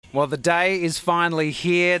Well, the day is finally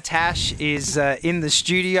here. Tash is in the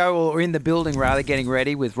studio, or in the building rather, getting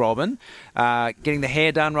ready with Robin, getting the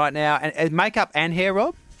hair done right now. And makeup and hair,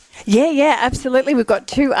 Rob? Yeah, absolutely. We've got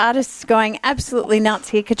two artists going absolutely nuts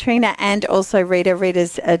here, Katrina and also Rita.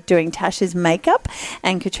 Rita's doing Tash's makeup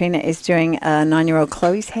and Katrina is doing 9-year-old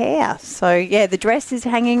Chloe's hair. So, yeah, the dress is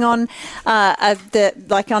hanging on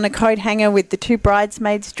on a coat hanger with the two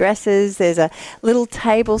bridesmaids' dresses. There's a little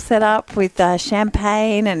table set up with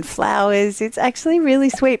champagne and flowers. It's actually really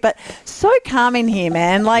sweet, but so calm in here,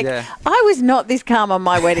 man. I was not this calm on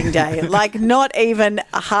my wedding day. Not even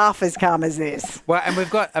half as calm as this. Well, and we've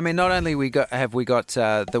got, not only have we got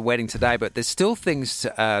the wedding today, but there's still things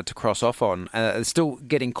to cross off on. There's still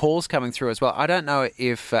getting calls coming through as well. I don't know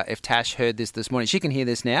if Tash heard this morning. She can hear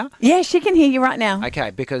this now? Yeah, she can hear you right now. Okay,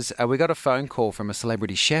 because we got a phone call from a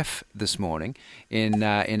celebrity chef this morning in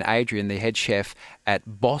Adrian, the head chef at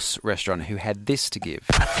Boss Restaurant, who had this to give.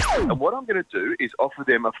 And what I'm going to do is offer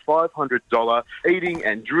them a $500 eating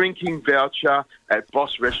and drinking voucher at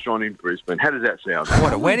Boss Restaurant in Brisbane. How does that sound?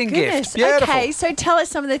 What a wedding gift. Beautiful. Okay, so tell us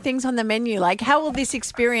some of the things on the menu. How will this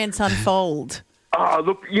experience unfold? Oh,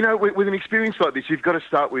 look, with an experience like this, you've got to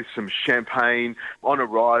start with some champagne on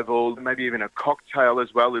arrival, maybe even a cocktail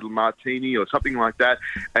as well, a little martini or something like that,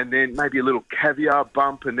 and then maybe a little caviar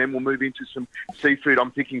bump, and then we'll move into some seafood.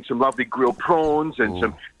 I'm thinking some lovely grilled prawns and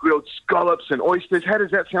some grilled scallops and oysters. How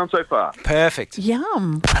does that sound so far? Perfect.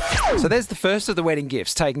 Yum. So there's the first of the wedding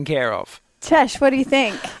gifts taken care of. Tash, what do you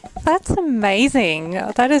think? That's amazing.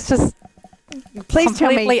 That is just Please tell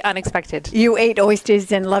me completely unexpected. You eat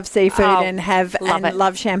oysters and love seafood and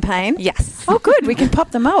love champagne? Yes. Oh, good. We can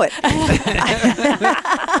pop the mullet.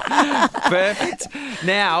 Perfect.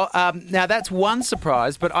 Now that's one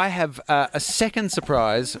surprise, but I have a second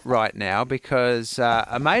surprise right now because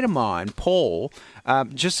a mate of mine, Paul,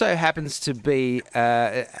 just so happens to be,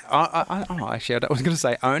 actually, I was going to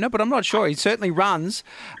say owner, but I'm not sure. He certainly runs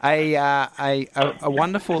a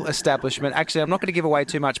wonderful establishment. Actually, I'm not going to give away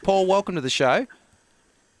too much. Paul, welcome to the show.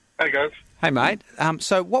 Hey, guys. Hey, mate.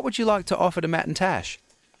 So what would you like to offer to Matt and Tash?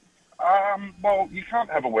 Well, you can't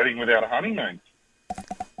have a wedding without a honeymoon.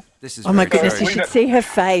 This is oh, my goodness. You should see her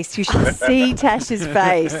face. You should see Tash's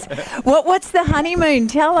face. What's the honeymoon?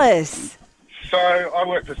 Tell us. So I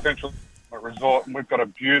work for Central Resort, and we've got a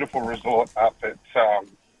beautiful resort up at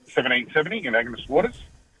 1770 in Agnes Waters.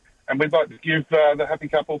 And we'd like to give the happy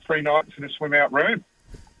couple 3 nights in a swim-out room.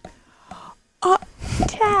 Oh,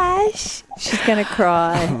 Tash. She's going to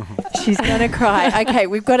cry. She's going to cry. Okay,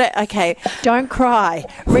 we've got to... Okay, don't cry.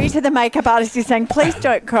 Rita, the makeup artist, is saying, please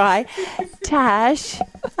don't cry. Tash,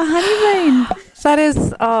 a honeymoon. That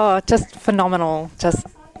is, just phenomenal. Just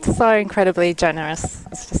so incredibly generous.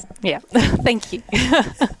 It's just, yeah. Thank you.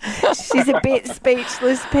 She's a bit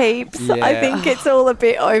speechless, peeps. Yeah. I think it's all a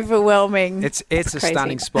bit overwhelming. It's a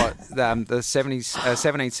stunning spot. The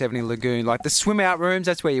 1770 Lagoon, like the swim out rooms,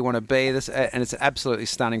 that's where you want to be. And it's an absolutely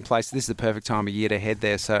stunning place. This is the perfect time of year to head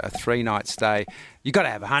there. So a 3-night stay. You got to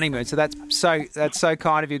have a honeymoon. So that's so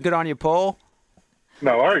kind of you. Good on you, Paul.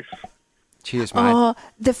 No worries. Cheers, mate. Oh,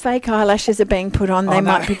 the fake eyelashes are being put on. They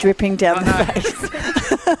might be dripping down the face.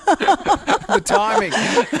 The timing.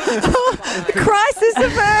 Crisis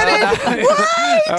averted. Wait!